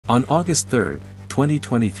On August 3,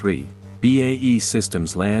 2023, BAE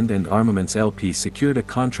Systems Land and Armaments LP secured a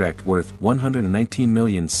contract worth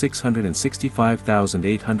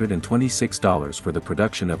 $119,665,826 for the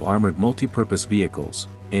production of Armored Multipurpose Vehicles,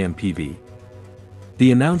 AMPV.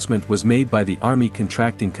 The announcement was made by the Army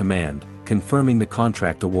Contracting Command, confirming the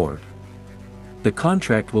contract award. The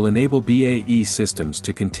contract will enable BAE Systems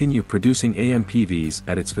to continue producing AMPVs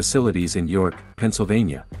at its facilities in York,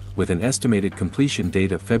 Pennsylvania, with an estimated completion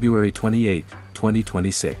date of February 28,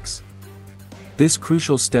 2026. This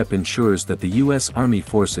crucial step ensures that the U.S. Army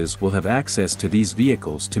forces will have access to these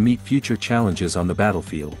vehicles to meet future challenges on the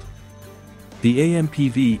battlefield. The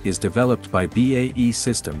AMPV is developed by BAE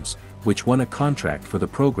Systems, which won a contract for the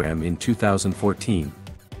program in 2014.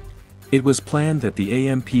 It was planned that the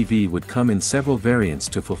AMPV would come in several variants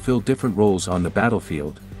to fulfill different roles on the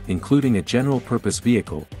battlefield, including a general-purpose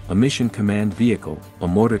vehicle, a mission command vehicle, a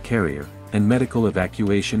mortar carrier, and medical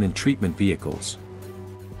evacuation and treatment vehicles.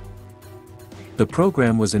 The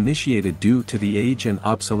program was initiated due to the age and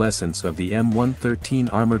obsolescence of the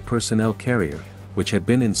M113 armored personnel carrier, which had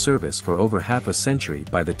been in service for over half a century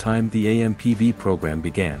by the time the AMPV program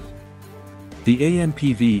began. The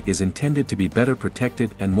AMPV is intended to be better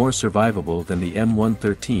protected and more survivable than the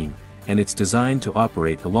M113, and it's designed to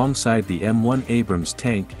operate alongside the M1 Abrams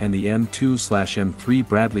tank and the M2/M3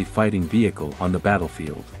 Bradley fighting vehicle on the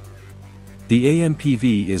battlefield. The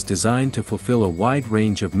AMPV is designed to fulfill a wide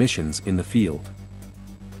range of missions in the field.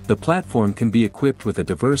 The platform can be equipped with a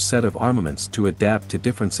diverse set of armaments to adapt to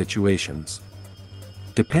different situations.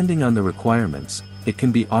 Depending on the requirements, it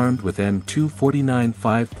can be armed with M249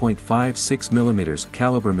 5.56mm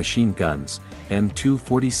caliber machine guns,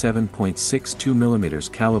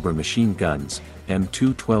 M247.62mm caliber machine guns,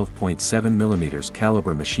 M2 12.7mm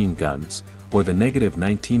caliber machine guns, or the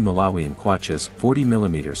 -19 Malawian Quachas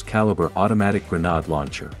 40mm caliber automatic grenade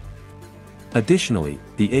launcher. Additionally,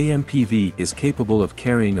 the AMPV is capable of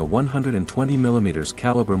carrying a 120mm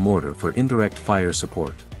caliber mortar for indirect fire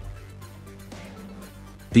support.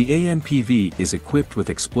 The AMPV is equipped with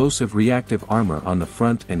explosive reactive armor on the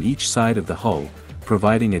front and each side of the hull,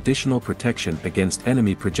 providing additional protection against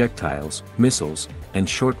enemy projectiles, missiles, and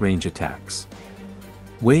short-range attacks.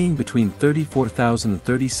 Weighing between 34,000 and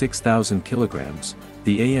 36,000 kilograms,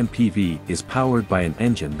 the AMPV is powered by an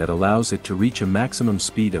engine that allows it to reach a maximum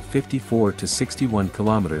speed of 54 to 61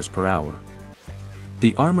 kilometers per hour.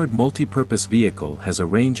 The armored multi-purpose vehicle has a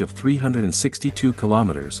range of 362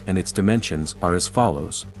 kilometers and its dimensions are as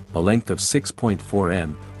follows: a length of 6.4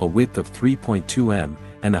 m, a width of 3.2 m,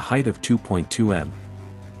 and a height of 2.2 m.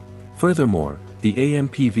 Furthermore, the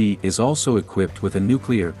AMPV is also equipped with a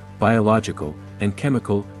nuclear, biological, and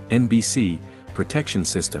chemical, NBC, protection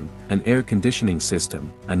system, an air conditioning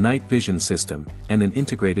system, a night vision system, and an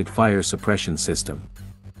integrated fire suppression system.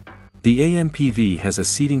 The AMPV has a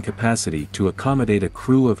seating capacity to accommodate a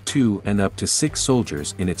crew of 2 and up to 6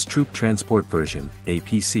 soldiers in its troop transport version,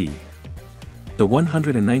 APC. The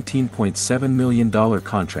 $119.7 million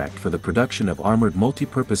contract for the production of armored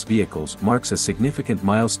multipurpose vehicles marks a significant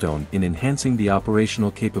milestone in enhancing the operational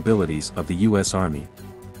capabilities of the U.S. Army.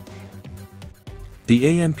 The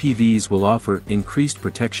AMPVs will offer increased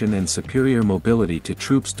protection and superior mobility to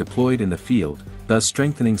troops deployed in the field, thus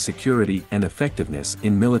strengthening security and effectiveness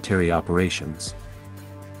in military operations.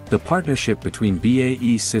 The partnership between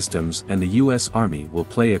BAE Systems and the U.S. Army will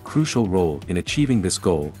play a crucial role in achieving this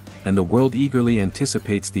goal, and the world eagerly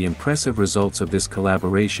anticipates the impressive results of this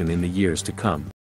collaboration in the years to come.